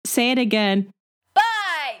Say it again.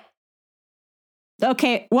 Bye.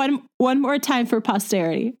 Okay, one more time for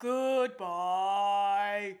posterity.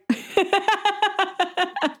 Goodbye.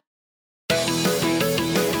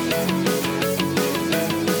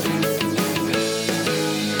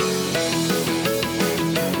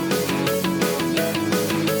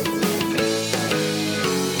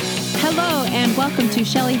 Hello, and welcome to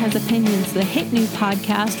Shelly Has Opinions, the hit new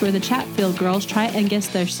podcast where the Chatfield girls try and guess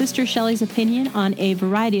their sister Shelly's opinion on a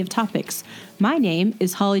variety of topics. My name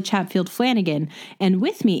is Holly Chatfield Flanagan, and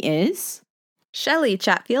with me is... Shelly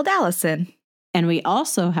Chatfield Allison. And we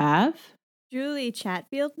also have... Julie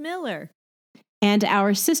Chatfield Miller. And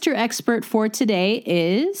our sister expert for today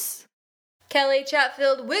is... Kelly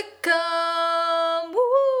Chatfield Wickham.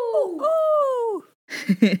 Woo! Ooh.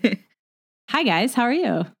 Hi guys, how are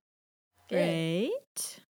you? Great.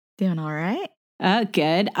 Doing all right.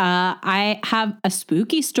 Good. I have a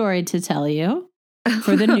spooky story to tell you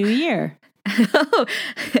for the new year. Oh,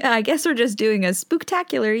 I guess we're just doing a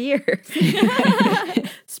spooktacular year.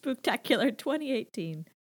 Spooktacular 2018.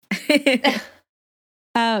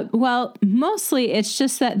 Well, mostly it's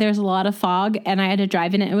just that there's a lot of fog and I had to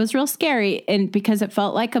drive in it. It was real scary and because it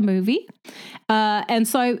felt like a movie. And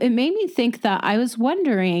so it made me think that I was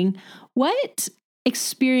wondering, what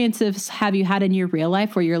experiences have you had in your real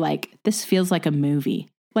life where you're like, this feels like a movie?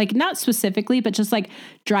 Like, not specifically, but just like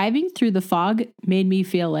driving through the fog made me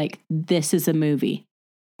feel like this is a movie.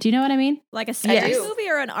 Do you know what I mean? Like a scary Yes. movie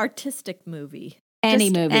or an artistic movie? Any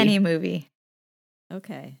Just movie. Any movie.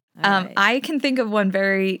 Okay. All right. I can think of one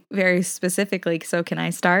very, very specifically. So can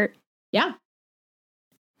I start? Yeah.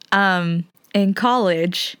 In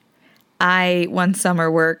college, I one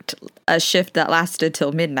summer worked a shift that lasted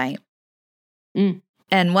till midnight. Mm.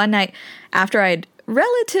 And one night after I'd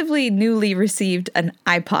relatively newly received an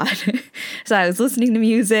iPod, so I was listening to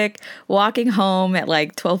music, walking home at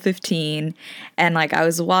like 12:15, and like I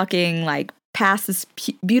was walking like past this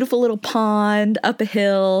beautiful little pond up a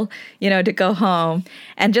hill, to go home,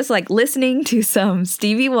 and just like listening to some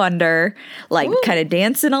Stevie Wonder, like kind of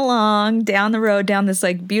dancing along down the road, down this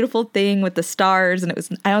like beautiful thing with the stars. And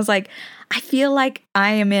I was like, I feel like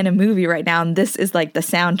I am in a movie right now. And this is like the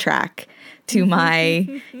soundtrack to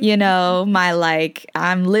my, my like,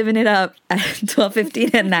 I'm living it up at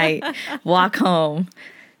 12:15 at night, walk home.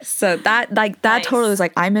 So that Nice. totally was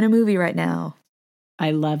like, I'm in a movie right now.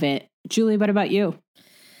 I love it. Julie, what about you?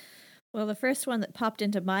 Well, the first one that popped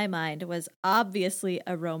into my mind was obviously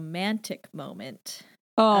a romantic moment.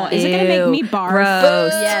 Oh, is it going to make me barf?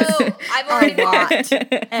 Gross. Yes. Boo! I've already lot.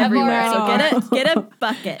 Everywhere. So already- get a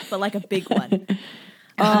bucket, but like a big one.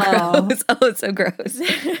 Oh. Gross. Oh, it's so gross.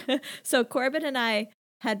 So Corbin and I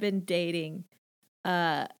had been dating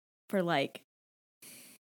for like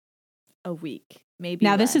a week, maybe.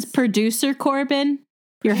 Now, this is less. producer Corbin,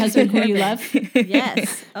 your husband who you love.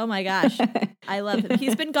 Yes. Oh my gosh. I love him.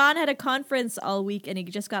 He's been gone at a conference all week and he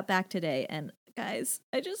just got back today. And guys,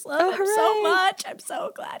 I just love him so hooray. much. I'm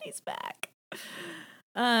so glad he's back.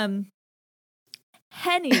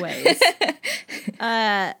 Anyways,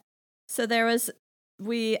 so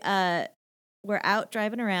we were out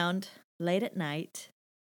driving around late at night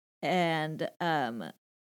and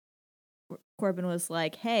Corbin was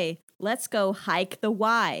like, "Hey, let's go hike the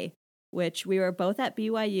Y," which we were both at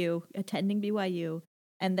BYU, attending BYU,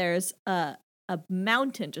 and there's a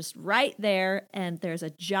mountain just right there, and there's a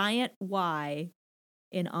giant Y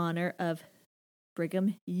in honor of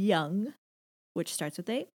Brigham Young, which starts with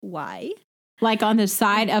a Y. Like on the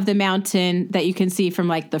side of the mountain that you can see from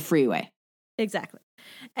like the freeway. Exactly.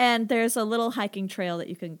 And there's a little hiking trail that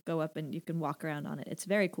you can go up and you can walk around on it. It's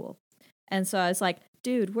very cool. And so I was like,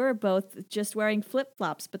 dude, we're both just wearing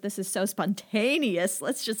flip-flops, but this is so spontaneous.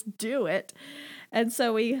 Let's just do it. And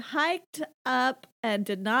so we hiked up and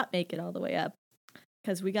did not make it all the way up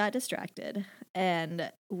because we got distracted.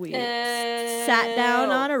 And we sat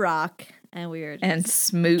down on a rock and we were just And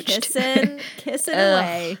smooched. kissing Ugh.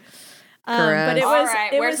 away. But it All was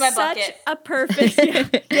right, it where's was my such bucket? a perfect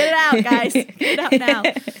get it out, guys. Get it out now.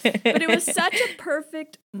 But it was such a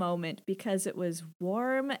perfect moment because it was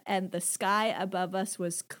warm and the sky above us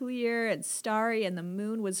was clear and starry and the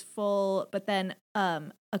moon was full. But then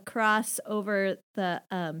across over the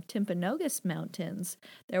Timpanogos Mountains,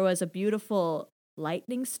 there was a beautiful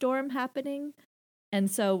lightning storm happening. And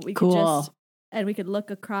so we could just and we could look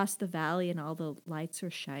across the valley and all the lights were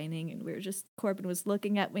shining and Corbin was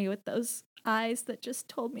looking at me with those eyes that just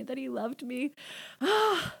told me that he loved me.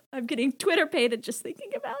 I'm getting Twitter pated just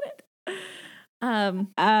thinking about it.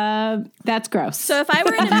 That's gross. So if I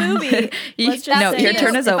were in a movie, let's just No, say your this.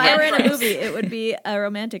 turn is If I over. were in a movie, it would be a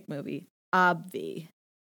romantic movie. Obvi.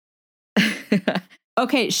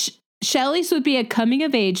 Okay, Shelley's would be a coming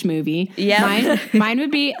of age movie. Yeah. Mine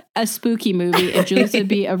would be a spooky movie, and Julie's would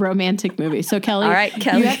be a romantic movie. So Kelly, All right,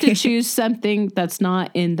 Kelly. you have to choose something that's not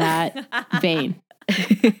in that vein.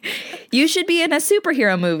 You should be in a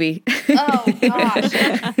superhero movie. Oh gosh.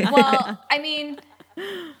 Well, I mean,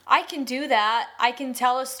 I can do that. I can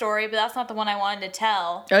tell a story, but that's not the one I wanted to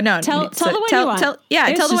tell. Oh no! Tell the one you want. Tell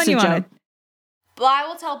It's the one just a you wanted. joke. But I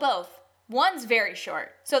will tell both. One's very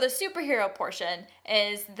short. So the superhero portion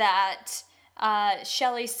is that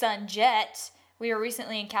Shelley's son Jet, we were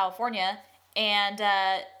recently in California, and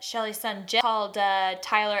Shelley's son Jet called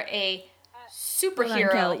Tyler a superhero. Hold on,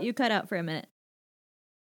 Kelly, you cut out for a minute.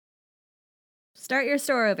 Start your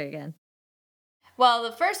story over again. Well,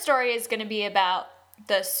 the first story is going to be about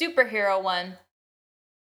the superhero one.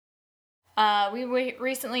 We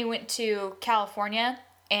recently went to California,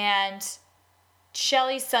 and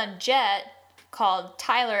Shelley's son Jet called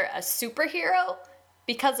Tyler a superhero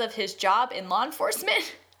because of his job in law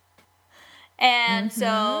enforcement. And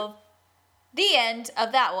so, the end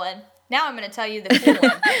of that one. Now I'm going to tell you the cool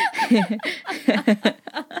one.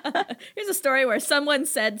 Here's a story where someone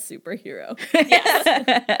said superhero.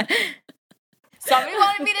 Yes. Somebody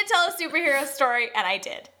wanted me to tell a superhero story, and I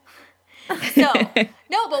did. So,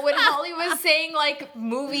 no, but when Holly was saying, like,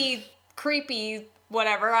 movie creepy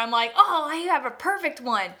whatever, I'm like, oh, I have a perfect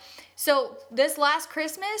one. So, this last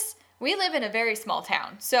Christmas, we live in a very small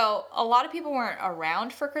town. So, a lot of people weren't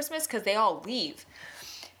around for Christmas because they all leave.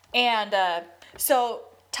 And so,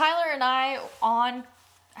 Tyler and I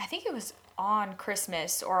I think it was on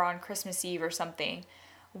Christmas or on Christmas Eve or something,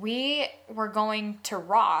 we were going to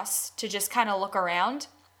Ross to just kind of look around.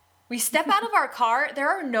 We step out of our car. There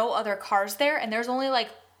are no other cars there, and there's only like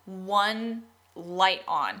one light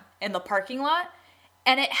on in the parking lot,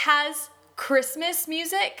 and it has Christmas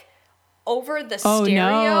music over the stereo.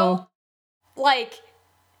 No. Like,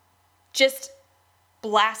 just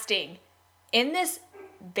blasting in this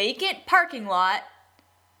vacant parking lot.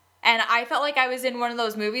 And I felt like I was in one of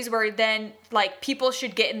those movies where then, like, people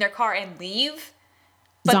should get in their car and leave.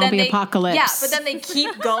 But Zombie then they, apocalypse. Yeah, but then they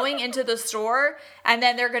keep going into the store, and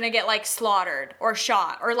then they're going to get, like, slaughtered or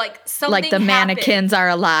shot or, like, something Like the mannequins are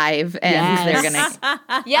alive and Yes. they're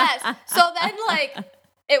gonna. Yes. So then, like,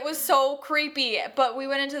 it was so creepy. But we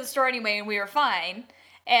went into the store anyway, and we were fine.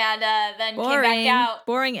 And then came back out.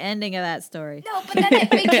 Boring ending of that story. No, but then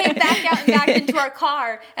we came back out and back into our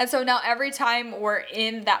car. And so now every time we're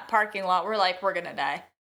in that parking lot, we're like, we're going to die.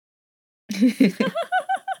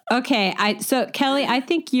 Okay, so Kelly, I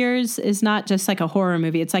think yours is not just like a horror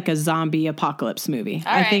movie; it's like a zombie apocalypse movie.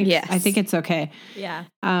 All I right. think, Yes. I think it's okay. Yeah.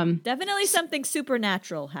 Um, Definitely something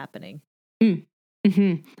supernatural happening.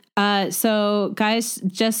 So guys,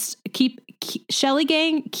 just keep Shelley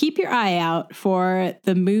gang, keep your eye out for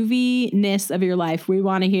the movie-ness of your life. We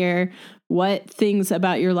want to hear what things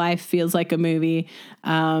about your life feels like a movie.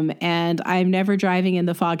 And I'm never driving in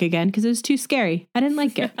the fog again because it was too scary. I didn't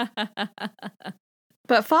like it.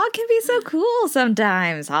 But fog can be so cool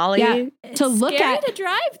sometimes, Holly. Yeah. It's To look scary at- to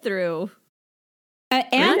drive through.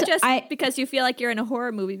 And Not just I, because you feel like you're in a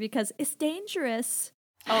horror movie, because it's dangerous.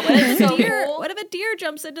 Oh, but it's so Deer, cool. what if a deer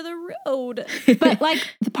jumps into the road? but like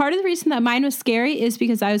the part of the reason that mine was scary is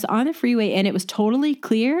because I was on the freeway and it was totally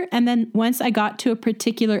clear. And then once I got to a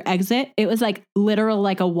particular exit, it was like literal,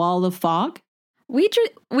 like a wall of fog. We drove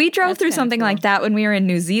That's through kinda something cool. like that when we were in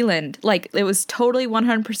New Zealand. Like, it was totally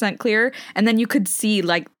 100% clear, and then you could see,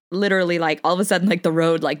 like, literally, like, all of a sudden, like, the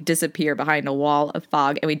road, like, disappear behind a wall of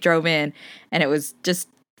fog, and we drove in, and it was just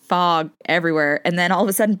fog everywhere, and then all of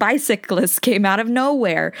a sudden bicyclists came out of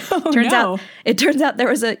nowhere. It turns out there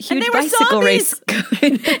was a huge they were bicycle race.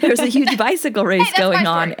 There was a huge bicycle race that's my going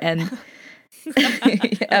on, story. and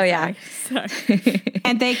oh yeah. Sorry.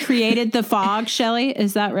 And they created the fog, Shelley.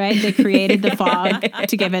 Is that right? They created the fog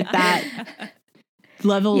to give it that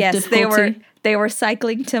level of Yes, difficulty. they were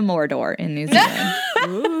cycling to Mordor in New Zealand.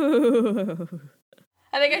 Ooh.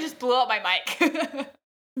 I think I just blew up my mic.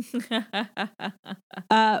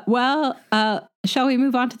 Shall we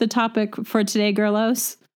move on to the topic for today,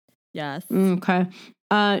 girlos? Yes. Okay.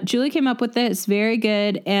 Julie came up with this. Very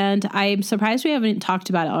good. And I'm surprised we haven't talked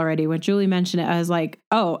about it already. When Julie mentioned it, I was like,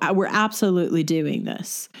 oh, we're absolutely doing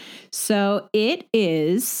this. So it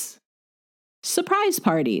is surprise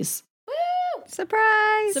parties.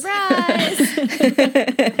 Surprise! Surprise!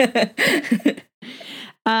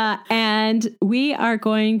 And we are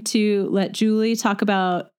going to let Julie talk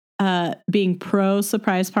about being pro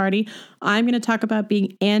surprise party. I'm going to talk about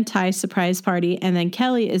being anti surprise party. And then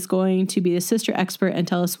Kelly is going to be the sister expert and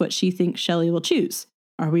tell us what she thinks Shelley will choose.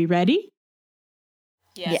 Are we ready?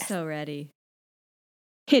 Yes. So ready.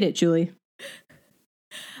 Hit it, Julie.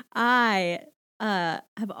 I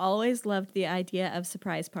have always loved the idea of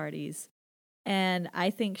surprise parties, and I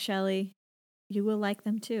think, Shelley, you will like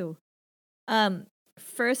them too.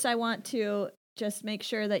 First, I want to just make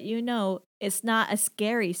sure that you know it's not a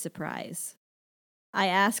scary surprise. I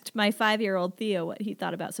asked my 5-year-old Theo what he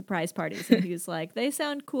thought about surprise parties, and he was like, they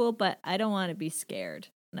sound cool, but I don't want to be scared.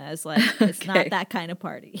 And I was like, it's not that kind of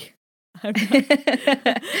party.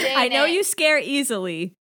 I know you scare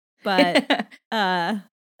easily, but that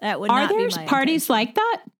would Are not be there my parties intention. like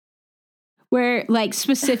that? Where like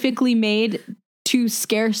specifically made to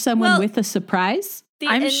scare someone with a surprise?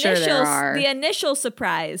 I'm sure there are. The initial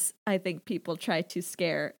surprise, I think people try to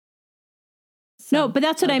scare. No, but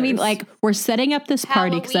that's what I mean. Like, we're setting up this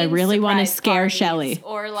party because I really want to scare Shelley.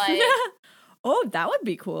 Or like, oh, that would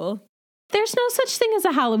be cool. There's no such thing as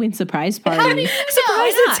a Halloween surprise party. how do you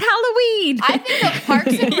Surprise, know? it's Halloween. I think of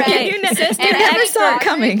Parks and Rec You and never Eddie saw it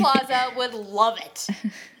coming. Plaza would love it.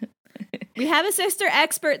 We have a sister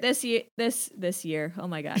expert this year. This year. Oh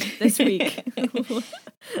my god, this week.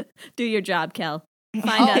 Do your job, Kel.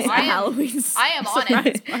 Find us a Halloween I am on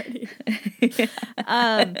it. surprise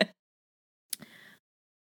party.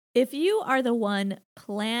 If you are the one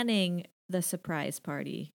planning the surprise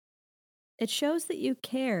party, it shows that you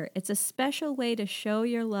care. It's a special way to show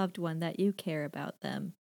your loved one that you care about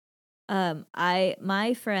them.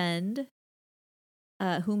 My friend,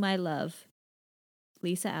 whom I love,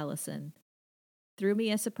 Lisa Allison, threw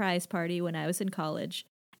me a surprise party when I was in college,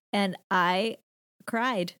 and I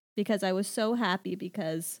cried because I was so happy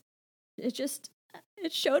because it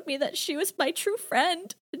showed me that she was my true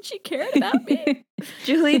friend and she cared about me.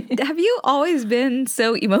 Julie, have you always been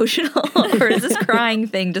so emotional, or has this crying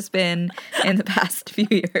thing just been in the past few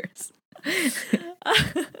years?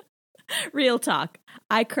 Real talk.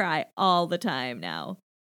 I cry all the time now.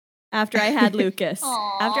 After I had Lucas.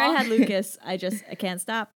 I can't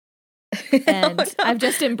stop. And I've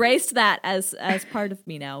just embraced that as part of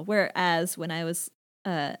me now. Whereas when I was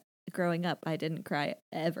growing up, I didn't cry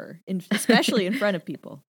ever, especially in front of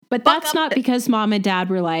people. But that's not because mom and dad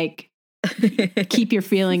were like, keep your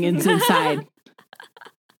feelings inside.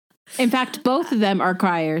 In fact, both of them are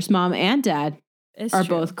criers. Mom and dad are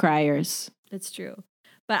both criers. It's true.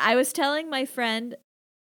 But I was telling my friend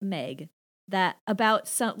Meg that about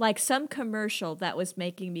some commercial that was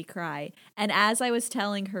making me cry. And as I was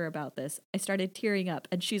telling her about this, I started tearing up.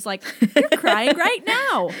 And she's like, you're crying right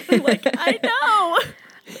now. I'm like, I know.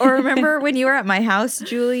 Or remember when you were at my house,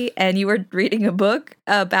 Julie, and you were reading a book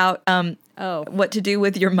about what to do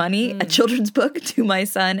with your money, a children's book to my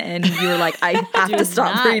son, and you were like, I have to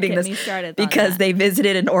stop reading this because they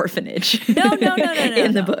visited an orphanage. No,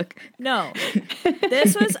 in the book. No.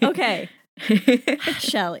 This was, okay.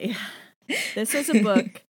 Shelley. This was a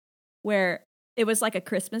book where it was like a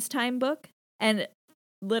Christmas time book, and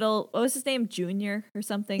what was his name? Junior or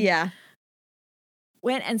something? Yeah.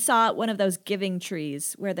 Went and saw one of those giving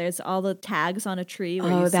trees where there's all the tags on a tree.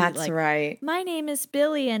 Where that's right. My name is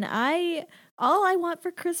Billy, and all I want for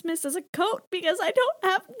Christmas is a coat because I don't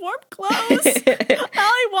have warm clothes. All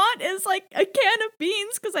I want is like a can of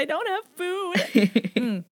beans because I don't have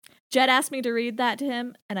food. Jed asked me to read that to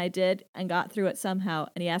him, and I did, and got through it somehow.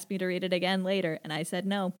 And he asked me to read it again later, and I said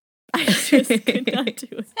no. I just could not do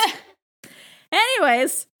it.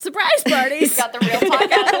 Anyways, surprise parties. Got the real talk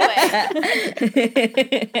out of the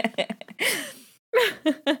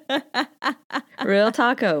way. Real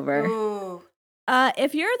talk over. Ooh.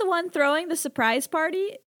 If you're the one throwing the surprise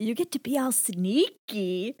party, you get to be all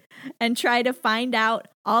sneaky and try to find out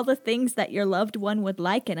all the things that your loved one would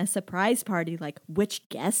like in a surprise party, like which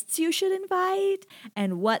guests you should invite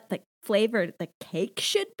and what the flavor the cake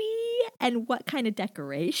should be and what kind of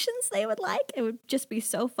decorations they would like. It would just be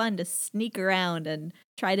so fun to sneak around and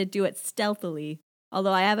try to do it stealthily.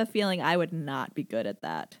 Although I have a feeling I would not be good at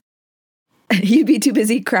that. You'd be too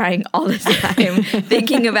busy crying all the time,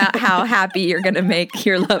 thinking about how happy you're going to make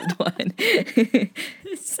your loved one.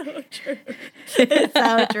 It's so true. It's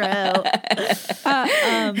so true.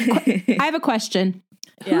 I have a question.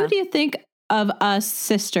 Yeah. Who do you think of us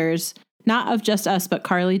sisters, not of just us, but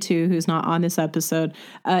Carly too, who's not on this episode,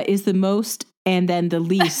 is the most and then the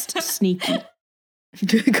least sneaky?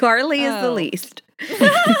 Carly is the least.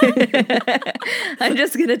 I'm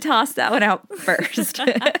just going to toss that one out first.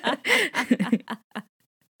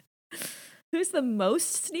 Who's the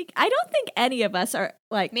most sneaky? I don't think any of us are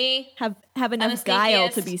like Me. have enough guile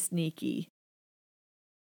to sneakiest. be sneaky.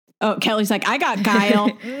 Oh, Kelly's like, I got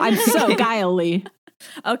guile. I'm so guiley.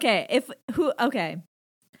 Okay,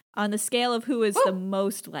 on the scale of who is the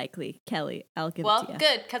most likely, Kelly, I'll give it to you.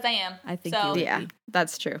 Good, because I am. I think so. you would Yeah, be.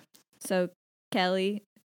 that's true. So, Kelly,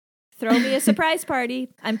 Throw me a surprise party.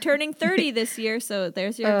 I'm turning 30 this year, so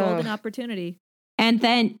there's your golden opportunity. And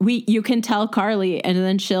then you can tell Carly, and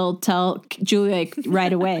then she'll tell Julie like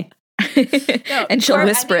right away. And she'll Or I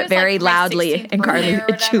whisper think it was, very like, my loudly 16th in Carly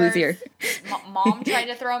birthday or Julie's whatever. ear. Mom tried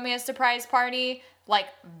to throw me a surprise party, like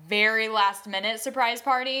very last minute surprise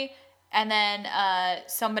party, and then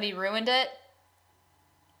somebody ruined it.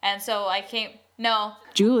 And so I came. No.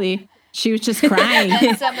 Julie, she was just crying.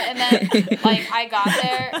 And then like I got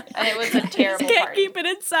there and it was a terrible Can't party. keep it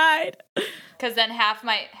inside. Because then half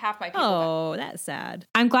my people. Oh, that's sad.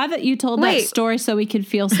 I'm glad that you told that Wait. story so we could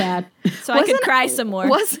feel sad. So I could cry some more.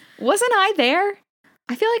 Wasn't I there?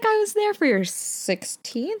 I feel like I was there for your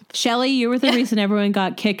 16th. Shelley, you were the reason everyone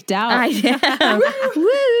got kicked out. I am. Woo!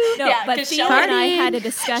 No, Yeah, but 'cause Theo Shelley- and I had a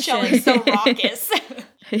discussion. Shelley's so raucous.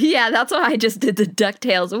 Yeah, that's why I just did the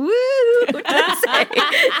DuckTales. Woo!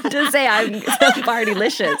 to say I'm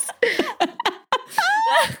partylicious.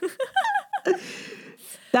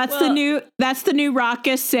 That's the new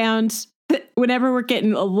raucous sound. Whenever we're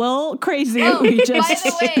getting a little crazy, Oh, we by just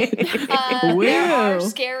the way, there are Woo.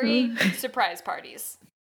 scary surprise parties.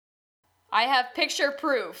 I have picture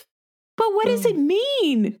proof. But what does it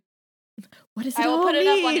mean? What does it I will all put it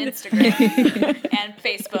up on mean? Instagram and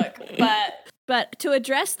Facebook. But to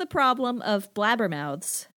address the problem of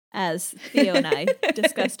blabbermouths, as Theo and I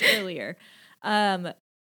discussed earlier,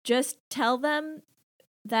 just tell them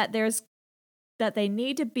that they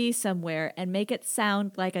need to be somewhere and make it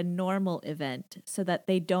sound like a normal event so that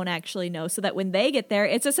they don't actually know. So that when they get there,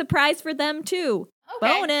 it's a surprise for them too.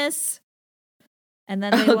 Okay. Bonus. And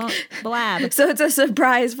then they won't blab. So it's a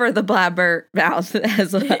surprise for the blabber mouth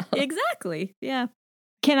as well. Exactly. Yeah.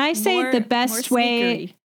 Can I say More- the best more way?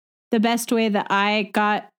 sneakery. The best way that I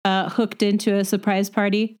got hooked into a surprise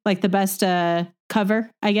party, like the best cover,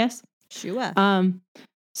 I guess. Sure.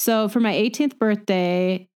 So for my 18th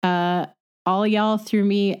birthday, all y'all threw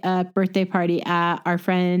me a birthday party at our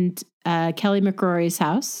friend Kelly McRory's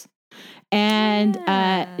house. And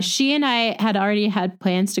Yeah. she and I had already had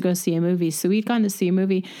plans to go see a movie. So we'd gone to see a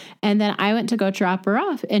movie. And then I went to go drop her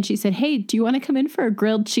off. And she said, "Hey, do you want to come in for a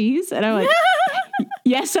grilled cheese?" And I'm like,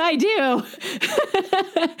 "Yes, I do."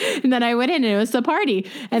 And then I went in and it was the party.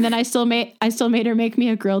 And then I still made her make me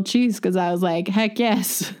a grilled cheese because I was like, heck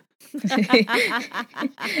yes.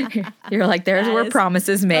 You're like, there's That where is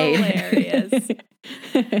promises made. Hilarious.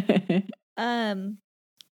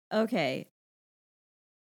 Okay.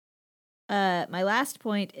 My last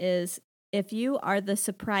point is if you are the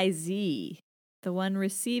surprisee, the one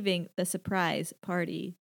receiving the surprise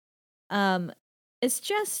party, it's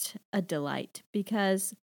just a delight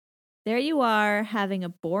because there you are having a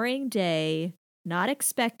boring day, not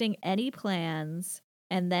expecting any plans,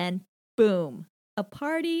 and then boom, a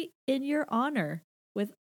party in your honor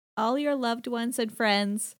with all your loved ones and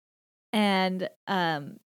friends. And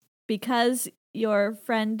because your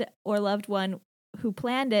friend or loved one who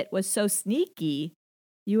planned it was so sneaky,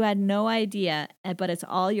 you had no idea, but it's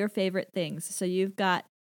all your favorite things. So you've got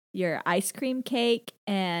your ice cream cake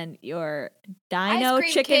and your dino Ice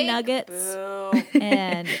cream chicken cake? nuggets. Boo.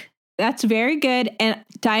 And That's very good. And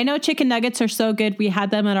Dino chicken nuggets are so good. We had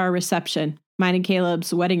them at our reception, mine and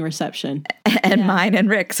Caleb's wedding reception. And Yeah. mine and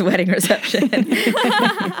Rick's wedding reception.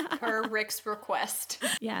 Per Rick's request.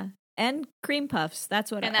 yeah. And cream puffs.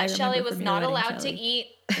 That's what And I that Shelley remember was from your not wedding, allowed to Shelley. eat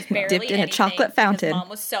barely Dipped in a anything chocolate because fountain. Mom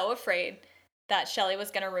was so afraid that Shelley was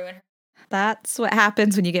going to ruin her. That's what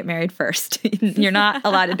happens when you get married first. You're not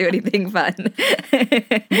allowed to do anything fun.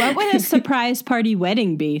 What would a surprise party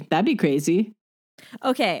wedding be? That'd be crazy.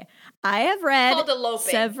 Okay, I have read Called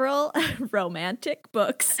eloping. several romantic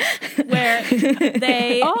books where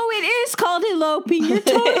they Oh, it is called eloping. You're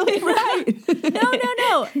totally right.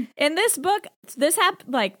 no. In this book, this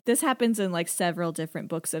happens in like several different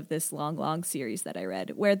books of this long series that I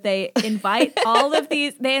read, where they invite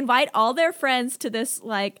they invite all their friends to this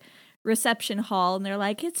like reception hall, and they're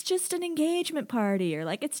like, it's just an engagement party, or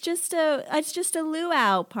like it's just a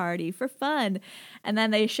luau party for fun. And then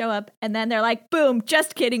they show up, and then they're like, boom,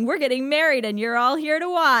 just kidding, we're getting married, and you're all here to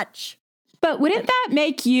watch. But wouldn't that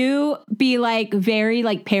make you be like very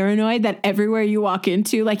like paranoid that everywhere you walk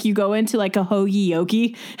into, like you go into like a hoagie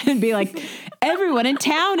yogi and be like, everyone in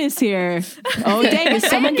town is here. Oh, dang, is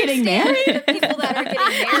someone getting married? The people that are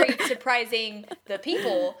getting married surprising the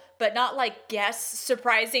people, but not like guests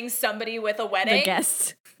surprising somebody with a wedding. The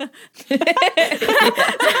guests. Surprise,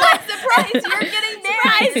 you're getting married.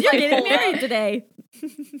 Guys, It's you're like, getting hold married up. today.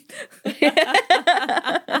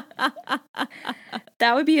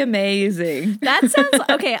 That would be amazing. That sounds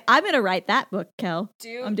okay. I'm gonna write that book, Kel.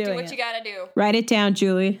 I'm Do doing what it. you gotta do. Write it down,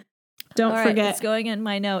 Julie. Don't All right, forget. it's going in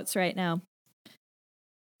my notes right now.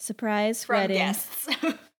 Surprise from wedding. guests.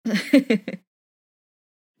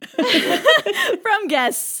 From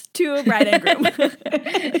guests to a bride and groom.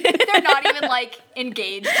 They're not even like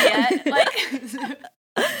engaged yet. Like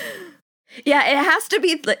Yeah, it has to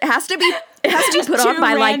be put on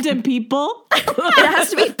by like random people. it has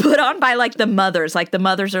to be put on by like the mothers. Like the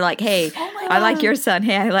mothers are like, "Hey, I like your son.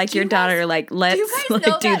 Hey, I like your daughter. Like, let's guys know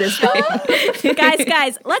do that this show? thing."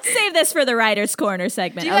 guys, let's save this for the writer's corner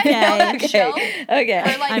segment. Do you guys know that show? Okay.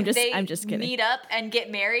 Where like I'm just kidding. meet up and get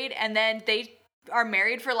married, and then they are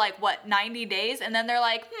married for like 90 days, and then they're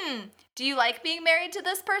like, do you like being married to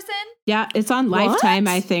this person? Yeah, it's on Lifetime,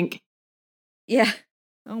 I think. Yeah.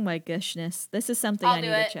 Oh my goodness. This is something I'll I do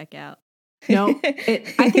need it. to check out. No,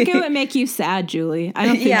 I think it would make you sad, Julie. I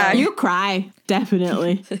don't think Yeah. you cry,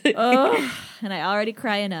 definitely. Oh, and I already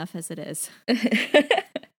cry enough as it is.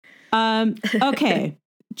 Okay,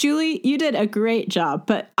 Julie, you did a great job,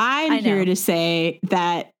 but I'm I know. here to say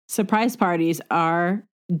that surprise parties are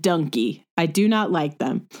donkey. I do not like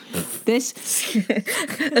them. This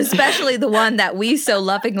Especially the one that we so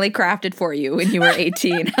lovingly crafted for you when you were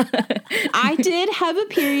 18. I did have a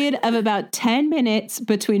period of about 10 minutes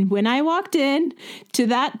between when I walked in to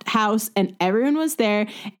that house and everyone was there,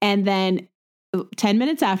 and then 10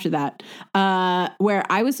 minutes after that, where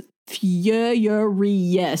I was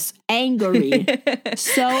furious, angry,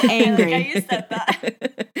 so angry. Like you said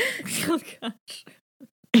that. Oh gosh.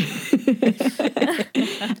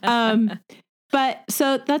 But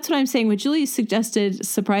so that's what I'm saying. When Julie suggested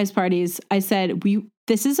surprise parties, I said,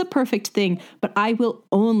 this is a perfect thing, but I will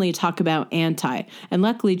only talk about anti. And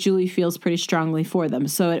luckily, Julie feels pretty strongly for them.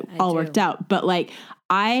 So it all worked out. But like,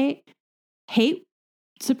 I hate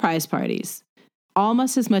surprise parties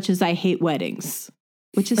almost as much as I hate weddings,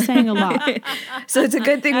 which is saying a lot. So it's a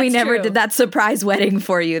good thing we That's never true. did that surprise wedding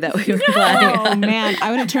for you that we were planning. Oh man,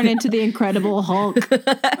 I would have turned into the Incredible Hulk.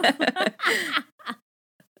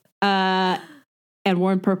 And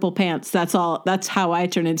worn purple pants. That's all. That's how I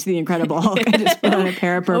turn into the Incredible Hulk. I just put on a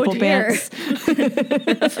pair of purple dear. pants.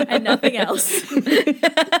 And nothing else.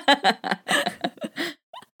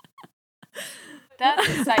 That's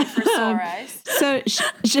a sight for sore eyes. So,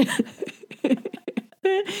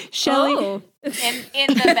 Shelley, Oh. In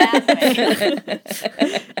the bad way.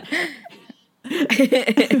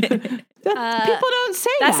 people don't say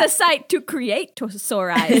That's that. a sight to create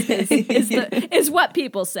sore eyes, is what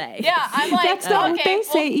people say. Yeah, I'm like, That's not what okay, they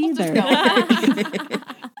say we'll just either. go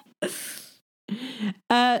with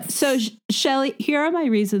it. So, Shelley, here are my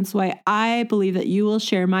reasons why I believe that you will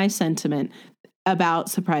share my sentiment about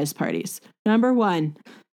surprise parties. Number one,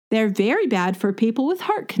 they're very bad for people with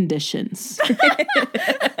heart conditions.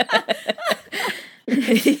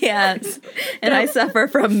 Yes. And I suffer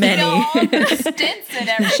from many. All the stints and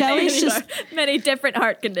everything. Shelley's just Many different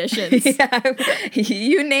heart conditions. Yeah.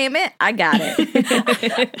 You name it, I got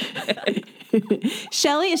it.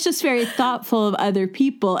 Shelley is just very thoughtful of other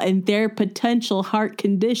people and their potential heart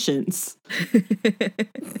conditions.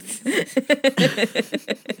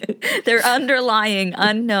 Their underlying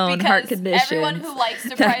unknown Because heart conditions. everyone who likes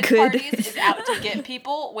surprise could- parties is out to get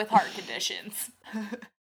people with heart conditions.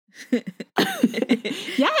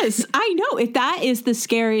 Yes, I know. If that is the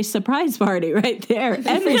scary surprise party right there.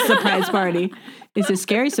 Every surprise party is a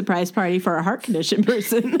scary surprise party for a heart condition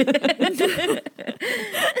person. I'm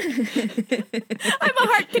a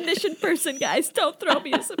heart conditioned person, guys. Don't throw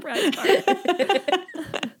me a surprise party.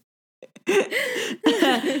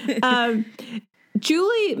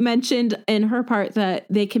 Julie mentioned in her part that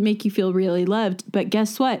they can make you feel really loved, but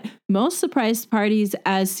guess what? Most surprise parties,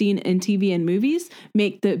 as seen in TV and movies,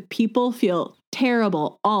 make the people feel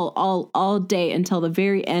terrible all day until the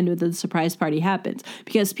very end when the surprise party happens,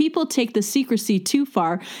 because people take the secrecy too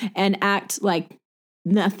far and act like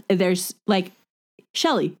nothing. There's like,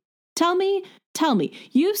 Shelley, tell me,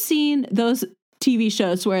 you've seen those TV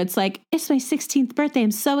shows where it's like, it's my 16th birthday, I'm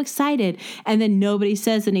so excited, and then nobody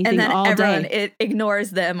says anything and then all everyone day. it ignores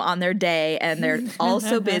them on their day, and they're all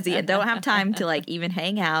so busy and don't have time to like even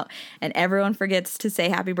hang out, and everyone forgets to say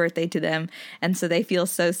happy birthday to them, and so they feel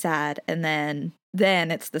so sad, and then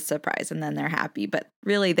it's the surprise, and then they're happy, but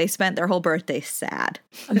really they spent their whole birthday sad.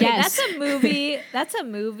 Okay, Yes. That's a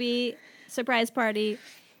movie surprise party.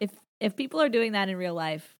 If people are doing that in real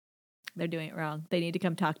life, they're doing it wrong. They need to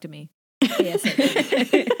come talk to me. Yes. Put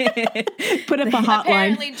up a hotline.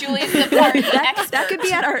 Apparently, Julie's the party expert. That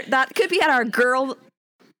could be at our girl,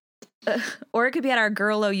 or it could be at our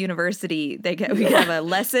Girlo University. We could have a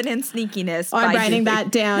lesson in sneakiness. I'm by writing Julie.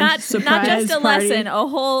 that down. not Surprise just a party. lesson, a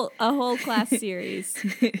whole class series.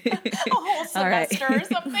 A whole All right. semester or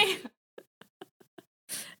something.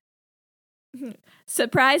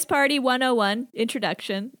 Surprise Party 101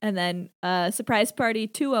 introduction, and then Surprise Party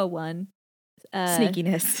 201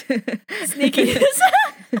 Sneakiness. sneakiness.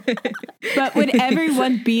 But would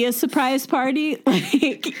everyone be a surprise party?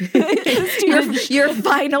 Like, let's do Your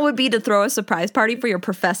final would be to throw a surprise party for your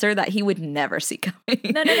professor that he would never see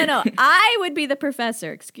coming. No. I would be the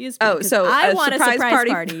professor. Excuse me. Oh, so I a want surprise a surprise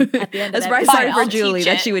party at the end a of surprise that. party for I'll Julie teach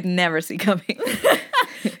that it. she would never see coming.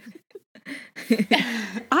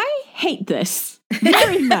 I hate this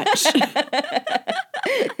very much.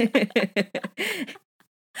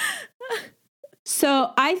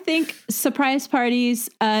 So I think surprise parties,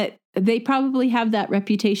 they probably have that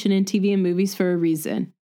reputation in TV and movies for a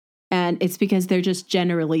reason. And it's because they're just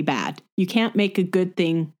generally bad. You can't make a good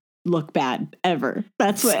thing look bad ever.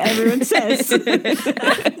 That's what everyone says.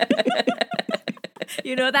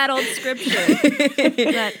 You know that old scripture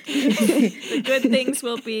that the good things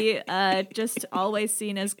will be just always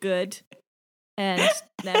seen as good and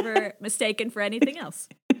never mistaken for anything else.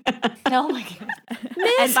 Oh my god.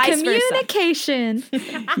 And vice versa. Communication.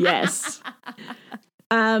 Yes.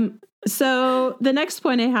 So the next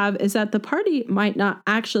point I have is that the party might not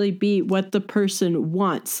actually be what the person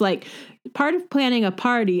wants. Like, part of planning a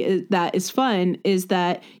party that is fun is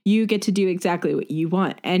that you get to do exactly what you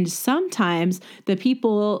want. And sometimes the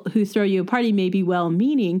people who throw you a party may be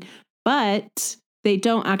well-meaning, but they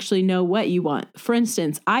don't actually know what you want. For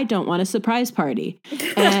instance, I don't want a surprise party.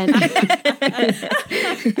 And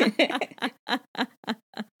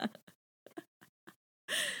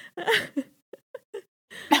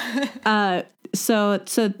so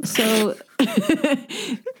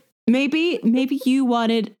maybe you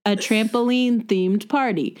wanted a trampoline themed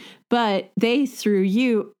party, but they threw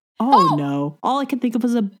you. Oh no! All I could think of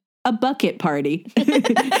was a bucket party.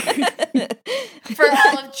 For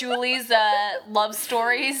all of Julie's love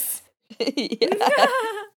stories.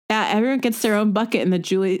 Yeah, everyone gets their own bucket, and the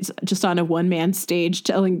Julie's just on a one-man stage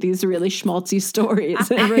telling these really schmaltzy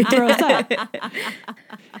stories, and everyone throws up.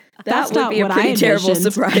 That's That would not be a what pretty I terrible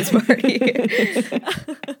envisioned. surprise party.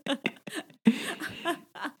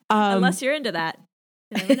 Unless you're into that.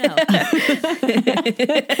 You never know.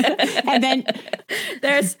 And then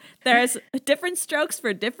There's different strokes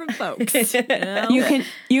for different folks. You know?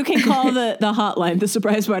 you can call the hotline, the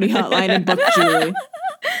surprise party hotline, and book Julie.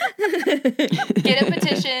 Get a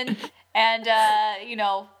petition and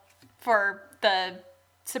for the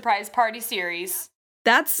surprise party series.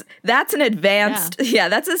 That's an advanced,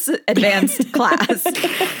 that's an advanced class.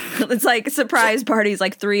 It's like surprise parties,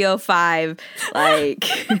 like 305, like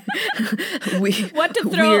What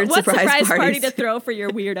weird surprise party parties. to throw for your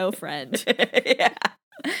weirdo friend? Yeah.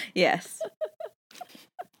 Yes.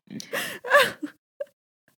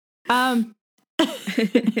 Well,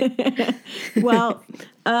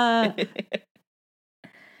 I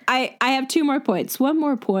have two more points.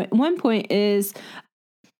 One point is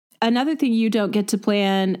another thing you don't get to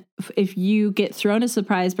plan if you get thrown a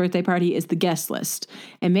surprise birthday party is the guest list.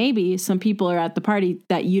 And maybe some people are at the party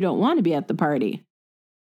that you don't want to be at the party.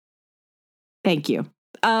 Thank you.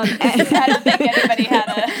 I don't think anybody had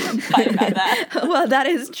a fight about that. Well, that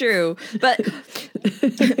is true, but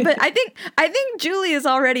I think Julie is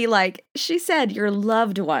already, like she said, your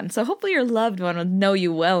loved one. So hopefully your loved one will know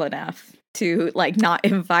you well enough to like not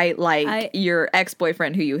invite your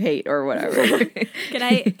ex-boyfriend who you hate or whatever. Can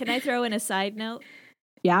I throw in a side note?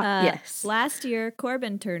 Yeah. Yes. Last year,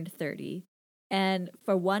 Corbin turned 30. And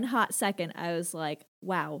for one hot second, I was like,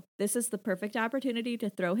 wow, this is the perfect opportunity to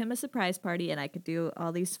throw him a surprise party and I could do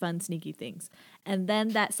all these fun, sneaky things. And then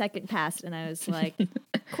that second passed and I was like,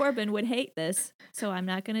 Corbin would hate this, so I'm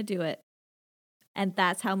not going to do it. And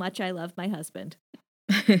that's how much I love my husband.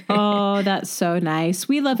 Oh, that's so nice.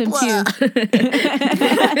 We love him too.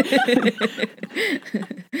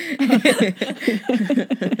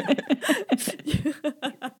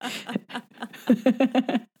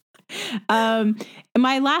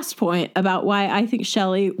 My last point about why I think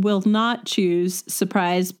Shelley will not choose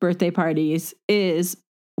surprise birthday parties is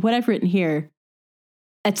what I've written here,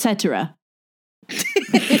 etc.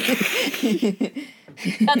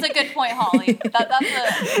 That's a good point, Holly. That's a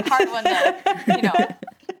hard one to,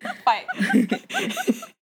 fight.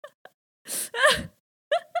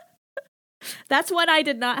 That's one I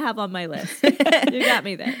did not have on my list. You got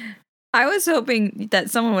me there. I was hoping that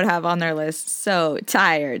someone would have on their list, so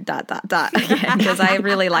tired, ... because I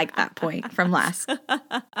really like that point from last.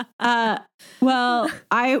 Well,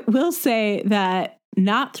 I will say that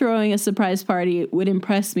not throwing a surprise party would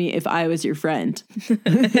impress me if I was your friend.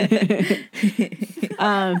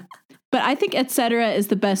 But I think etc. is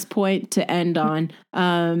the best point to end on.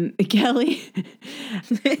 Kelly,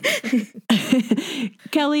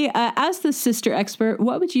 Kelly, as the sister expert,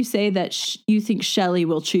 what would you say that you think Shelley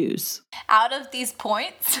will choose? Out of these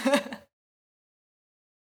points,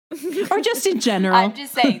 or just in general? I'm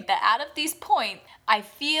just saying that out of these points, I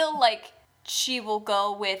feel like she will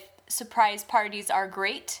go with surprise parties are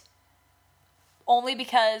great. Only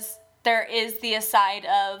because there is the aside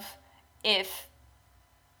of if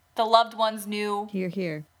the loved ones knew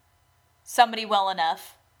Here. somebody well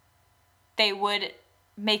enough, they would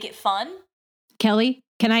make it fun. Kelly,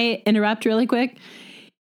 can I interrupt really quick?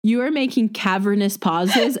 You are making cavernous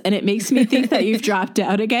pauses, and it makes me think that you've dropped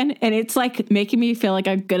out again, and it's like making me feel like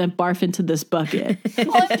I'm gonna barf into this bucket.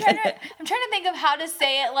 Well, I'm trying to think of how to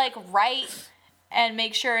say it like right and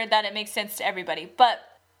make sure that it makes sense to everybody. But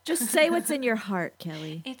Just say what's in your heart,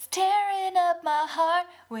 Kelly. it's tearing up my heart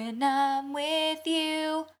when I'm with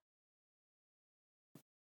you.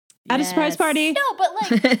 At a surprise Yes. party? No, but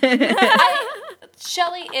like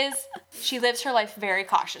Shelley she lives her life very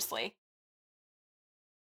cautiously.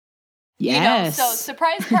 Yes. You know, so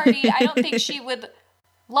surprise party, I don't think she would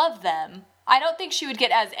love them. I don't think she would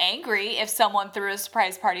get as angry if someone threw a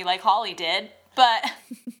surprise party like Holly did, but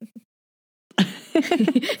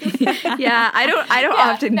Yeah, I don't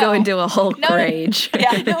often go no. into a Hulk No, no. rage.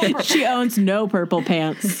 yeah, no purpose. She owns no purple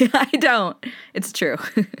pants. I don't. It's true.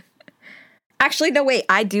 Actually, no, wait,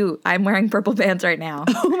 I do. I'm wearing purple pants right now.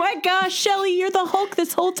 Oh my gosh, Shelley, you're the Hulk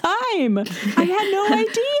this whole time. I had no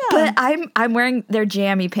idea. But I'm wearing their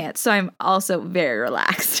jammy pants, so I'm also very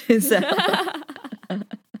relaxed. So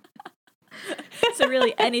So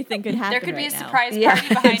really anything could happen. There could be right a now. surprise Yeah, party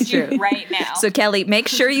behind it's you true. right now. So Kelly, make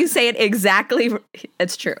sure you say it exactly.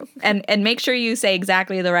 It's true, and make sure you say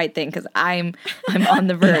exactly the right thing because I'm on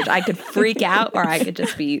the verge. I could freak out, or I could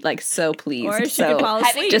just be like so pleased. Or she so could fall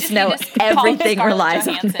I think you just know need to call everything Scarlett relies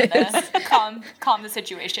on Johansson this. to calm the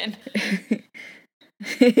situation.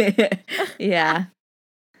 Yeah.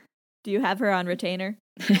 Do you have her on retainer?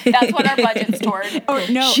 That's what our budget's toward. Or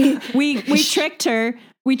no, we tricked her.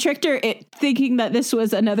 We tricked her thinking that this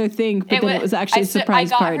was another thing, but then it was actually a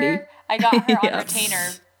surprise party. I got her on Yes. retainer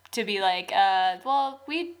to be like, well,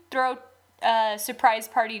 we throw surprise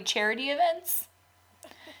party charity events.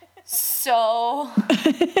 So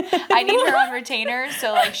I need her on retainer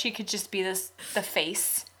so like she could just be the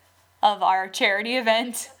face of our charity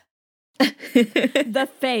event. The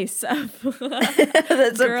face of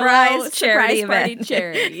The surprise charity party event.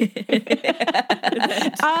 charity.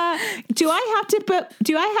 Do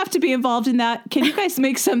I have to be involved in that? Can you guys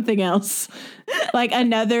make something else? Like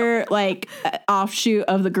another offshoot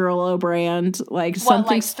of the Girl-O brand, like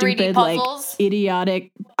something like 3D stupid, puzzles? like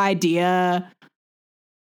idiotic idea.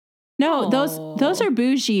 No, those are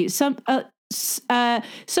bougie. Some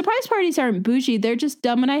surprise parties aren't bougie. They're just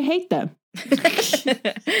dumb, and I hate them.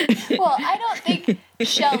 Well, I don't think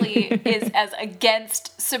Shelley is as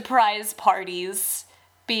against surprise parties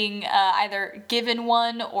being either given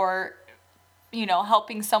one or,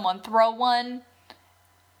 helping someone throw one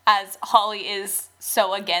as Holly is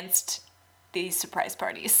so against these surprise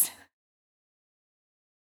parties.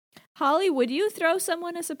 Holly, would you throw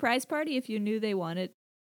someone a surprise party if you knew they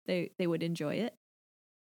would enjoy it?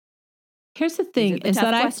 Here's the thing: These are the is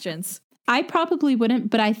tough that questions. I probably wouldn't,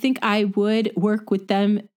 but I think I would work with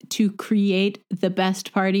them to create the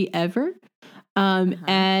best party ever.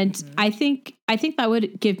 And I think that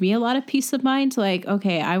would give me a lot of peace of mind. Like,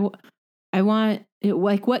 okay, I want,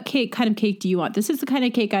 like, what kind of cake do you want? This is the kind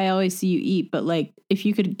of cake I always see you eat, but like, if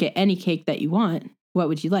you could get any cake that you want, what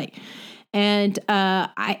would you like? And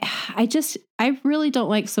I really don't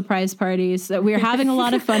like surprise parties. We're having a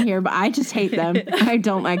lot of fun here, but I just hate them. I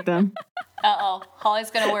don't like them. Uh-oh, Holly's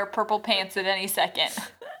gonna wear purple pants at any second.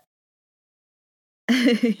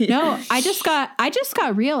 No, I just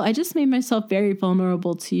got real. I just made myself very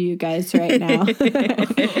vulnerable to you guys right now.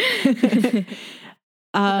 Then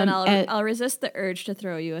And I'll resist the urge to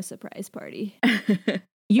throw you a surprise party.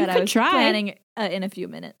 you that I could was try. planning in a few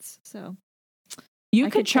minutes. So You I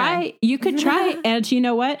could could try. try. You could try. And you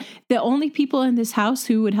know what? The only people in this house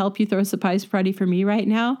who would help you throw a surprise party for me right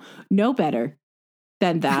now know better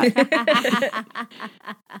than that.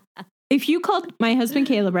 If you called my husband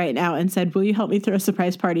Caleb right now and said, "Will you help me throw a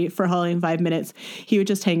surprise party for Holly in 5 minutes?" he would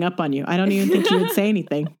just hang up on you. I don't even think he would say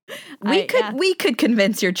anything. We could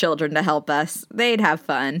convince your children to help us. They'd have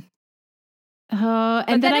fun.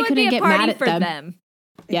 And then I couldn't get mad at for them.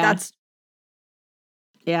 Yeah.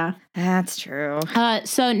 That's true.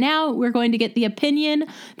 So now we're going to get the opinion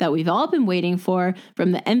that we've all been waiting for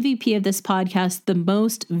from the MVP of this podcast, the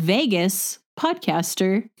most Vegas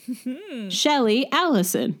podcaster, Shelley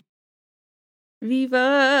Allison.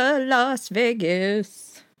 Viva Las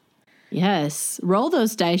Vegas. Yes. Roll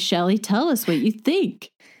those dice, Shelley. Tell us what you think.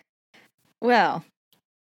 Well,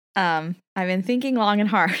 I've been thinking long and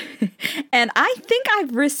hard, and I think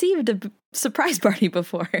I've received a surprise party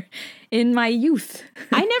before in my youth.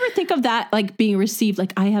 I never think of that like being received.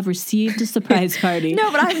 Like I have received a surprise party.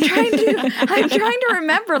 No, but I'm trying to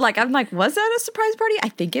remember. Like I'm like, was that a surprise party? I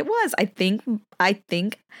think it was. I think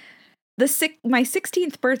my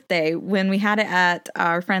 16th birthday when we had it at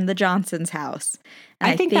our friend the Johnson's house.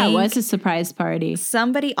 I think that was a surprise party.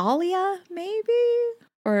 Somebody, Alia, maybe,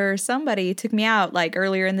 or somebody took me out like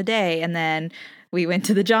earlier in the day, and then we went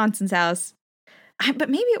to the Johnson's house. But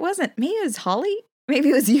maybe it wasn't. Maybe it was Holly. Maybe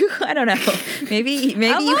it was you. I don't know. Maybe you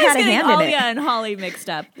had a hand in Alia it. and Holly mixed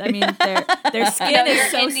up. I mean, their skin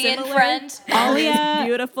is so Indian similar. friend. Alia,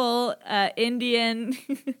 Beautiful Indian.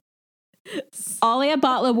 Alia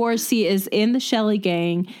Batlawarsi is in the Shelley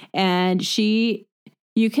gang, and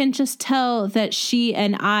you can just tell that she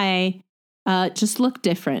and I just look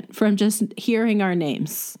different from just hearing our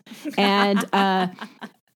names. And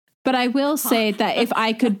but I will say that if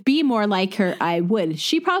I could be more like her, I would.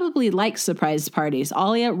 She probably likes surprise parties.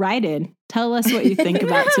 Alia, write in. Tell us what you think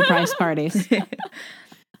about surprise parties.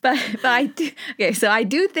 But I do, okay, so I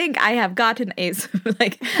do think I have gotten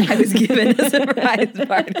like I was given a surprise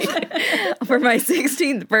party for my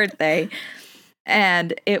 16th birthday.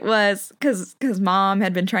 And it was because Mom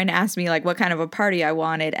had been trying to ask me like what kind of a party I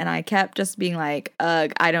wanted, and I kept just being like,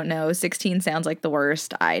 I don't know, 16 sounds like the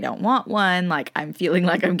worst. I don't want one. Like I'm feeling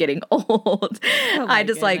like I'm getting old. I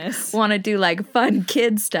just goodness. like want to do like fun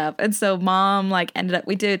kid stuff. And so Mom like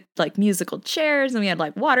we did like musical chairs, and we had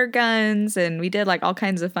like water guns, and we did like all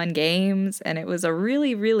kinds of fun games, and it was a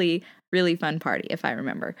really, really, really fun party, if I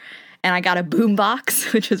remember. And I got a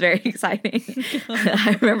boombox, which was very exciting.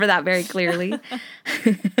 I remember that very clearly.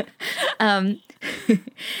 And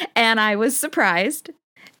I was surprised.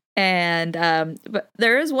 And but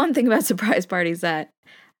there is one thing about surprise parties that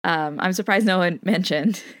I'm surprised no one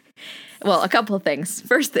mentioned. Well, a couple of things.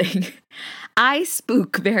 First thing, I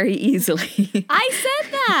spook very easily. I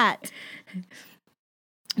said that.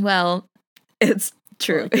 Well, it's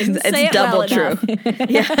true. Didn't say It's it double well true. enough.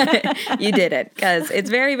 Yeah, you did it because it's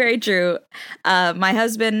very, very true. My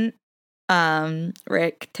husband,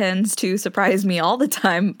 Rick, tends to surprise me all the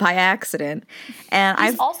time by accident, and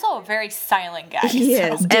He's also a very silent guy. he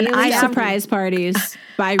so. is, and I have surprise parties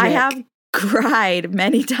by Rick. I have cried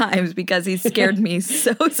many times because he scared me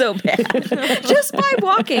so bad just by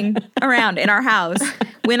walking around in our house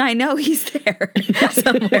when I know he's there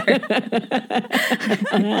somewhere.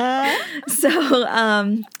 So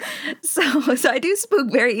I do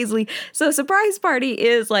spook very easily. So surprise party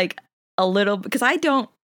is like a little, because I don't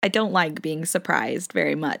like being surprised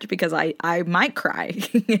very much because I might cry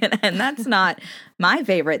and that's not my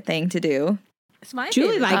favorite thing to do. It's my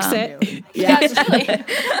Julie favorite likes thing to it. do. Yeah, it's really.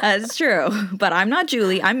 That's true. But I'm not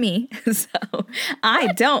Julie. I'm me. So I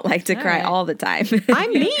don't like to cry right. all the time.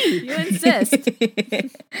 I'm me. You insist.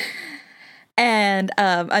 And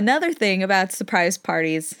another thing about surprise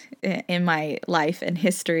parties in my life and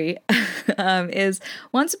history is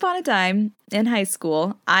once upon a time in high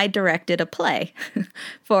school, I directed a play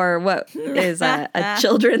for what is a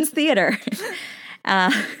children's theater.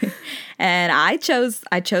 And I chose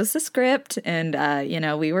the script, and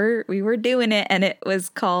we were doing it, and it was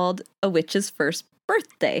called A Witch's First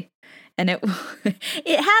Birthday, and it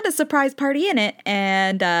had a surprise party in it,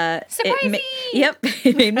 and it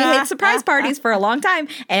made me hate surprise parties for a long time,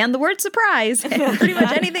 and the word surprise, and pretty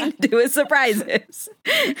much anything to do with surprises.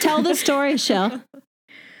 Tell the story, Shell.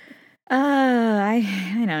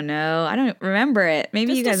 I don't know. I don't remember it.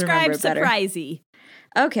 Maybe you guys remember it better. Surprisey.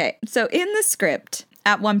 Okay, so in the script,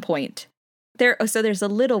 at one point, there's a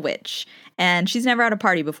little witch, and she's never had a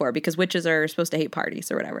party before because witches are supposed to hate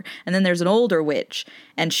parties or whatever. And then there's an older witch,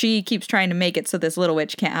 and she keeps trying to make it so this little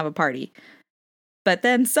witch can't have a party. But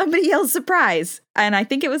then somebody yells surprise, and I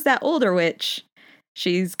think it was that older witch.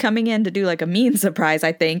 She's coming in to do like a mean surprise,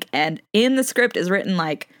 I think, and in the script is written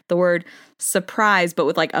like the word surprise, but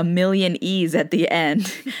with like a million E's at the end,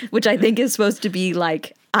 which I think is supposed to be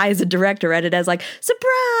like, I as a director read it as like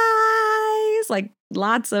surprise, like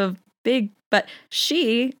lots of big, but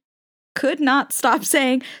she could not stop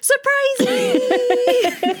saying surprise me.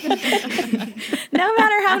 No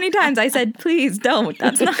matter how many times I said, please don't.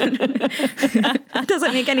 That's not, that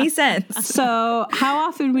doesn't make any sense. So how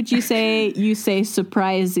often would you say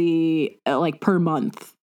surprisey like per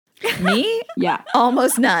month? Me? Yeah.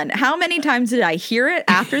 Almost none. How many times did I hear it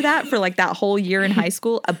after that for like that whole year in high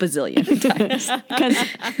school? A bazillion times.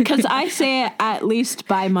 Because I say it at least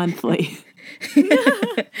bi-monthly.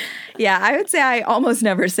 Yeah, I would say I almost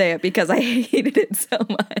never say it because I hated it so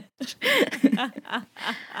much.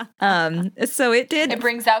 So it did. It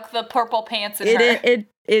brings out the purple pants in her.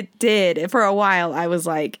 It did. For a while, I was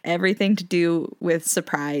like, everything to do with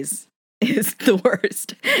surprise is the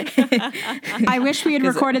worst. I wish we had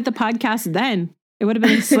recorded the podcast then. It would have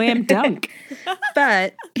been a slam dunk.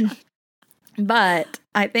 But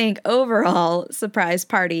I think overall, surprise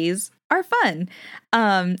parties are fun.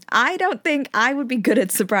 I don't think I would be good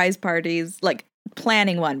at surprise parties, like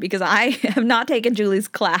planning one, because I have not taken Julie's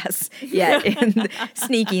class yet in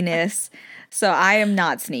sneakiness. So I am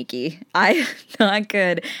not sneaky. I'm not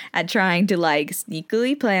good at trying to like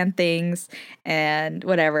sneakily plan things and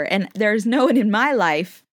whatever. And there's no one in my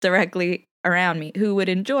life directly around me who would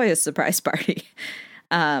enjoy a surprise party.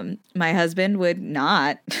 My husband would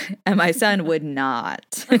not, and my son would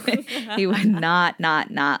not. He would not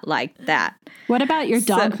like that. What about your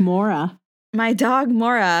dog, Mora? My dog,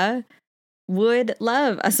 Mora, would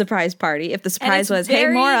love a surprise party if the surprise was, hey,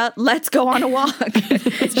 Mora, let's go on a walk.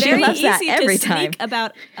 It's She very loves easy that every to time. sneak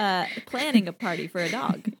about planning a party for a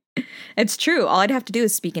dog. It's true. All I'd have to do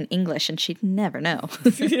is speak in English and she'd never know.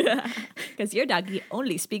 Because your doggy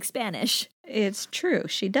only speaks Spanish. It's true.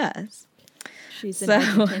 She does. She's an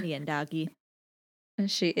Argentinian doggy.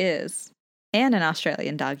 She is. And an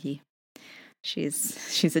Australian doggy.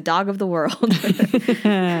 She's a dog of the world.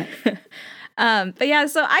 But yeah,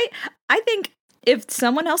 so I think if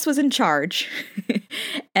someone else was in charge,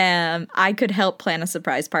 I could help plan a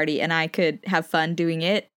surprise party and I could have fun doing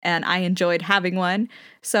it, and I enjoyed having one.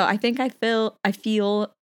 So I think I feel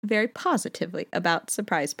very positively about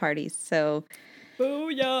surprise parties. So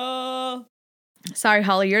Booyah! Sorry,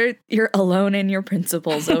 Holly, you're alone in your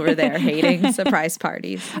principles over there hating surprise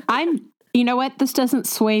parties. You know what? This doesn't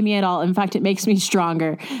sway me at all. In fact, it makes me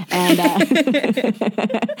stronger. And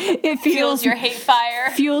it Fuels your hate fire.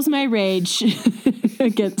 Fuels my rage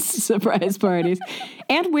against surprise parties.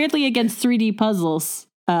 And weirdly against 3D puzzles.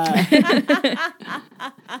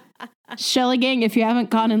 Shelly Gang, if you haven't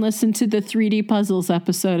gone and listened to the 3D puzzles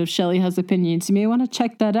episode of Shelly Has Opinions, you may want to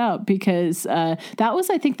check that out because that was,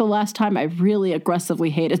 I think, the last time I really aggressively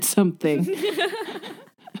hated something.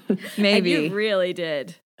 Maybe. And you really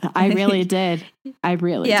did. I really did. I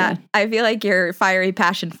really did. I feel like your fiery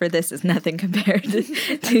passion for this is nothing compared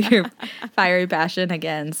to your fiery passion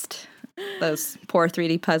against those poor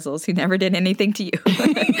 3D puzzles who never did anything to you.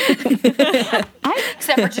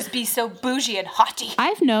 Except for just be so bougie and haughty.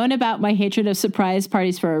 I've known about my hatred of surprise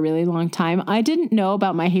parties for a really long time. I didn't know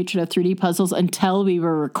about my hatred of 3D puzzles until we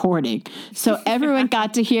were recording. So everyone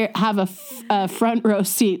got to have a front row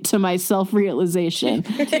seat to my self-realization.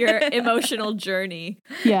 Your emotional journey.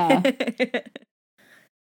 Yeah.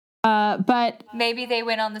 But maybe they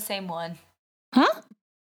went on the same one. Huh?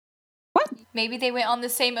 What? Maybe they went on the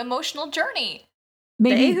same emotional journey.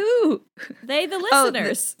 Maybe. They who? They, the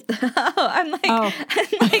listeners. I'm like, well,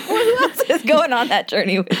 who else is going on that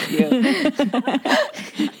journey with you?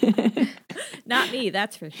 Not me,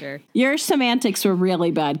 that's for sure. Your semantics were really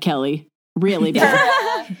bad, Kelly. Really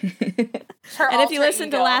bad. And if you listen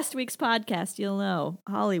to last week's podcast, you'll know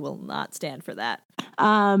Holly will not stand for that.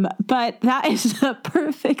 But that is a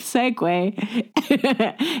perfect segue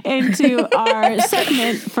into our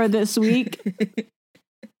segment for this week.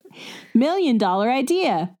 $1 Million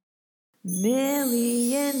Idea. $1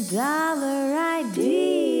 Million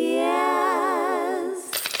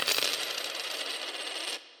Ideas.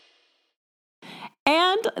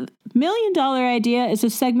 And $1 Million Idea is a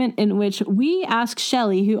segment in which we ask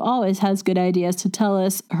Shelly, who always has good ideas, to tell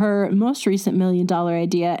us her most recent $1 million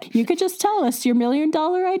idea. You could just tell us your $1 million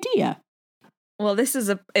idea. Well, this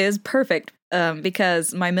is perfect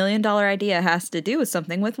because my $1 million idea has to do with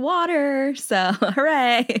something with water. So,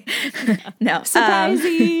 hooray! No,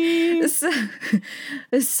 surprising.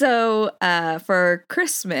 So for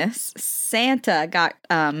Christmas, Santa got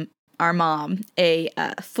our mom a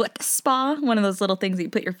foot spa, one of those little things that you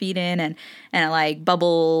put your feet in, and it like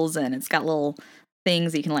bubbles, and it's got little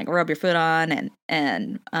things you can like rub your foot on,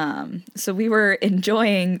 and so we were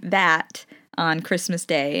enjoying that on Christmas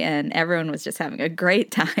Day, and everyone was just having a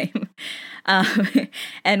great time.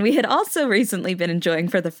 And we had also recently been enjoying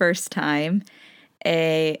for the first time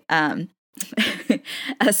a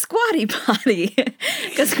squatty potty,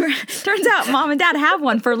 because turns out Mom and Dad have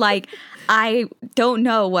one for like, I don't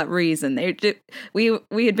know what reason. We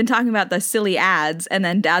had been talking about the silly ads, and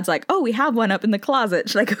then Dad's like, "Oh, we have one up in the closet.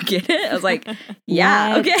 Should I go get it?" I was like,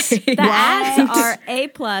 "Yeah, What? okay." The ads are A+.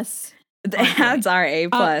 The ads are A+.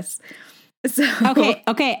 So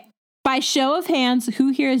Okay. By show of hands, who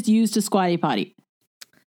here has used a squatty potty?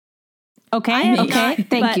 Okay. I have Okay. not,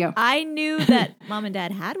 Thank but you. I knew that Mom and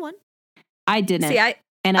Dad had one. I didn't. See,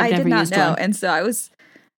 and I've I never did not used know, one. and so I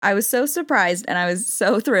was so surprised and I was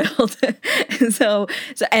so thrilled. so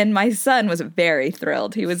and my son was very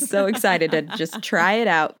thrilled. He was so excited to just try it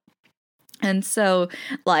out. And so,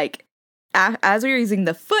 like, as we were using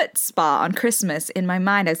the foot spa on Christmas, in my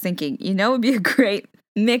mind, I was thinking, you know, it would be a great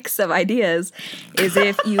mix of ideas is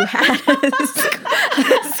if you had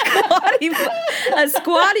a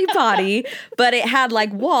squatty potty, but it had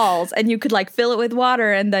like walls and you could like fill it with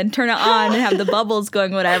water and then turn it on and have the bubbles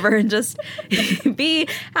going, whatever, and just be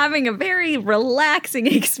having a very relaxing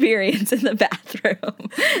experience in the bathroom.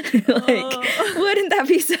 Wouldn't that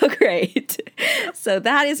be so great? So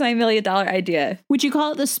that is my $1 million idea. Would you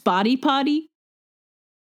call it the spotty potty?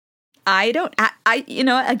 I you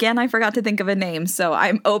know, again, I forgot to think of a name, so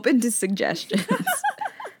I'm open to suggestions.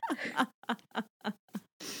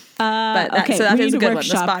 Okay, so that we is need a to good one, the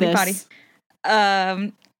workshop spotty this.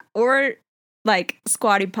 potty. Or like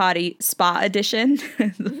Squatty Potty Spa Edition.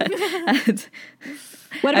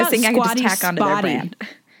 What I was about thinking I could squatty just tack onto their spotty? brand.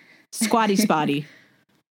 Squatty spotty.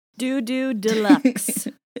 Doo-doo deluxe.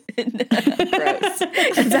 Gross.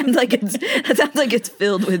 That sounds like it's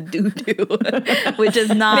filled with doo doo, which is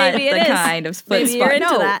not Maybe it the is. kind of foot Maybe spa. you're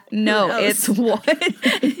into that. No, Who knows? it's what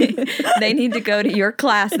they need to go to your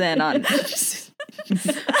class then on for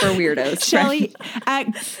weirdos. Shelly, at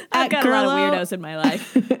I've got a lot of Gurlo- weirdos in my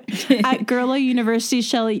life. At Gurlo University,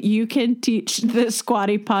 Shelly, you can teach the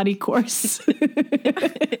squatty potty course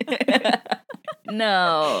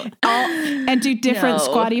No. and do different No.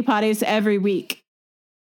 squatty potties every week.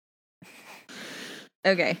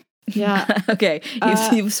 Okay. Yeah. Okay.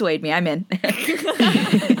 You've swayed me. I'm in.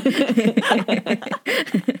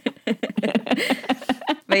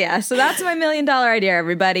 But yeah, so that's my $1 million idea,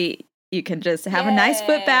 everybody. You can just have a nice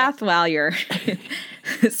foot Yay. bath while you're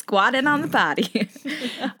squatting on the potty.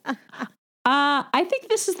 I think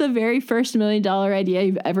this is the very first $1 million idea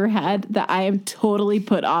you've ever had that I am totally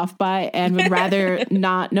put off by and would rather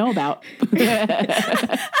not know about.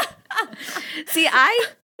 See,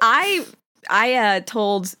 I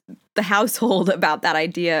told the household about that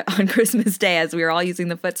idea on Christmas Day as we were all using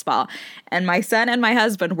the foot spa, and my son and my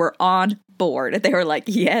husband were on board. They were like,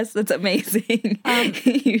 "Yes, that's amazing.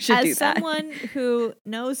 You should do As that." someone who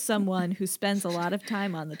knows someone who spends a lot of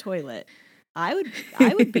time on the toilet, I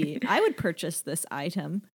would purchase this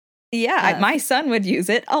item. Yeah, my son would use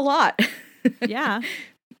it a lot. Yeah.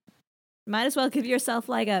 Might as well give yourself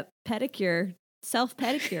like a self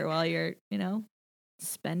pedicure while you're,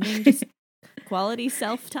 spending just quality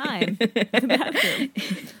self time in the bathroom.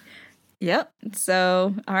 Yep.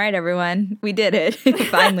 So, all right, everyone, we did it.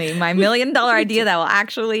 Finally, my $1 million idea that will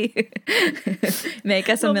actually make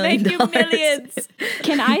us $1 million. Make you millions.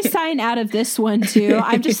 Can I sign out of this one too?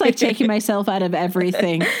 I'm just like taking myself out of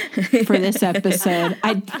everything for this episode.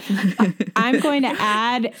 I'm going to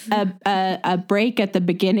add a break at the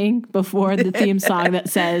beginning before the theme song that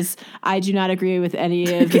says, "I do not agree with any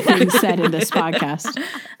of the things said in this podcast."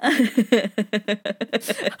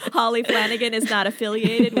 Holly Flanagan is not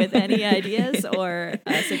affiliated with any ideas or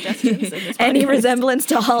suggestions in this Any podcast. resemblance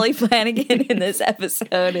to Holly Flanagan in this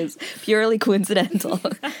episode is purely coincidental.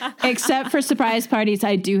 Except for surprise parties,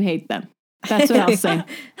 I do hate them. That's what I'll say.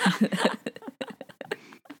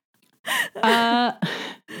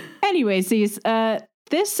 Anyways,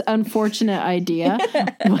 this unfortunate idea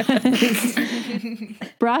was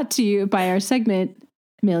brought to you by our segment,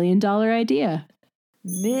 $1 Million Idea.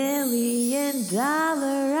 $1 million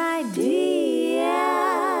ideas.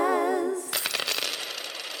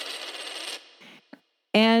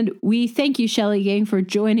 And we thank you, Shelly Gang, for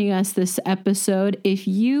joining us this episode. If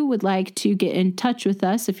you would like to get in touch with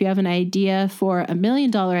us, if you have an idea for $1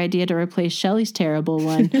 million idea to replace Shelly's terrible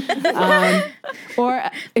one, or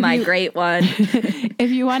if Great one.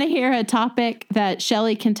 if you want to hear a topic that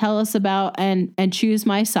Shelly can tell us about and choose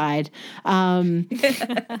my side, then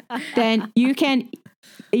you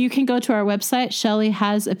can go to our website,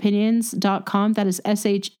 shellyhasopinions.com. That is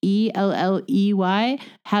SHELLEY,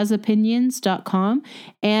 hasopinions.com.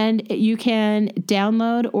 And you can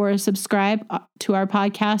download or subscribe to our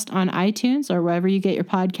podcast on iTunes or wherever you get your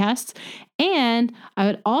podcasts. And I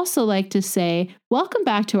would also like to say, welcome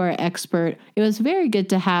back to our expert. It was very good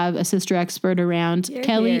to have a sister expert around. Here,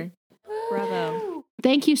 Kelly, here. Bravo.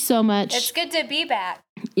 thank you so much. It's good to be back.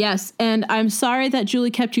 Yes, and I'm sorry that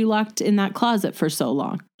Julie kept you locked in that closet for so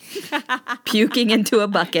long. Puking into a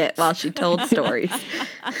bucket while she told stories.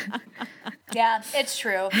 Yeah, it's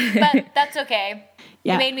true. But that's okay.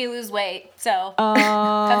 Yeah. You made me lose weight, so that's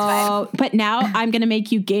fine. But now I'm going to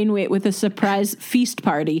make you gain weight with a surprise feast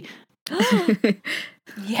party. Yes.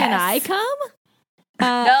 Can I come?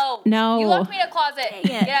 No. You no. locked me in a closet.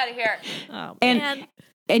 Get out of here. Oh, And- man.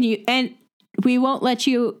 And we won't let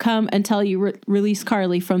you come until you release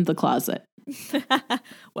Carly from the closet.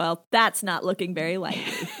 Well, that's not looking very likely.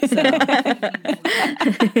 So.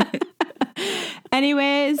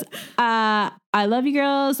 Anyways, I love you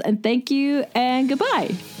girls and thank you and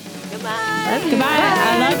goodbye. Goodbye. Goodbye.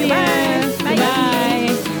 I love you. Bye.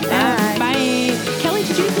 Goodbye. Bye. Kelly,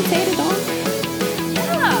 did you even say it at all?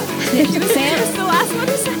 Yeah. Say it. That's the last one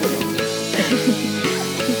who said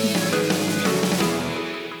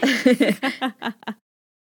it.